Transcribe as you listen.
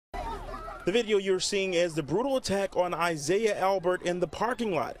The video you're seeing is the brutal attack on Isaiah Albert in the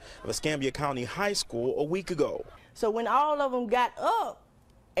parking lot of Escambia County High School a week ago. So when all of them got up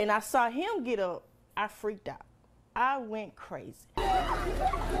and I saw him get up, I freaked out. I went crazy.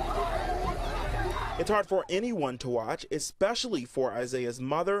 It's hard for anyone to watch, especially for Isaiah's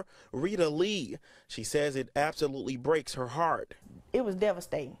mother, Rita Lee. She says it absolutely breaks her heart. It was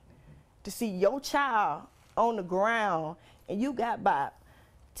devastating to see your child on the ground and you got about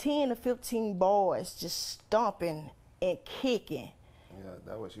 10 to 15 boys just stomping and kicking. Yeah,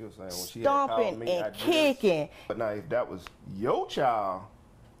 that's what she was saying when she stomping had called me. And kicking. But now if that was your child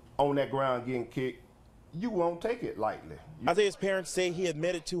on that ground getting kicked, you won't take it lightly. Isaiah's parents say he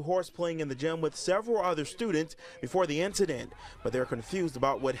admitted to horseplaying in the gym with several other students before the incident, but they're confused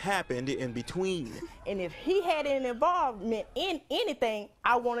about what happened in between. And if he had an involvement in anything,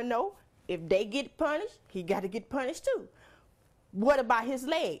 I want to know if they get punished, he got to get punished too. What about his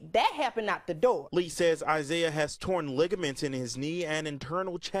leg? That happened out the door. Lee says Isaiah has torn ligaments in his knee and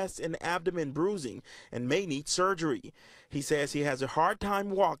internal chest and abdomen bruising and may need surgery. He says he has a hard time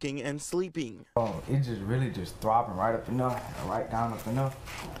walking and sleeping. Oh, it just really just throbbing right up enough, right down up enough.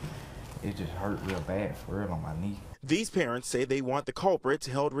 It just hurt real bad, for real, on my knee. These parents say they want the culprits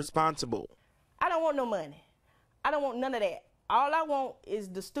held responsible. I don't want no money. I don't want none of that. All I want is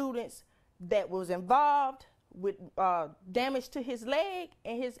the students that was involved with damage to his leg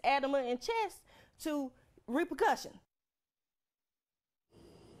and his abdomen and chest to repercussion.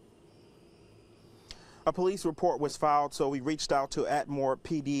 A police report was filed, so we reached out to Atmore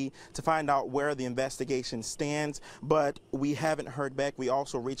PD to find out where the investigation stands, but we haven't heard back. We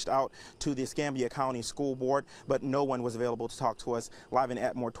also reached out to the Escambia County School Board, but no one was available to talk to us. Live in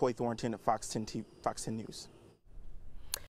Atmore, Toy Thornton, Fox 10 News.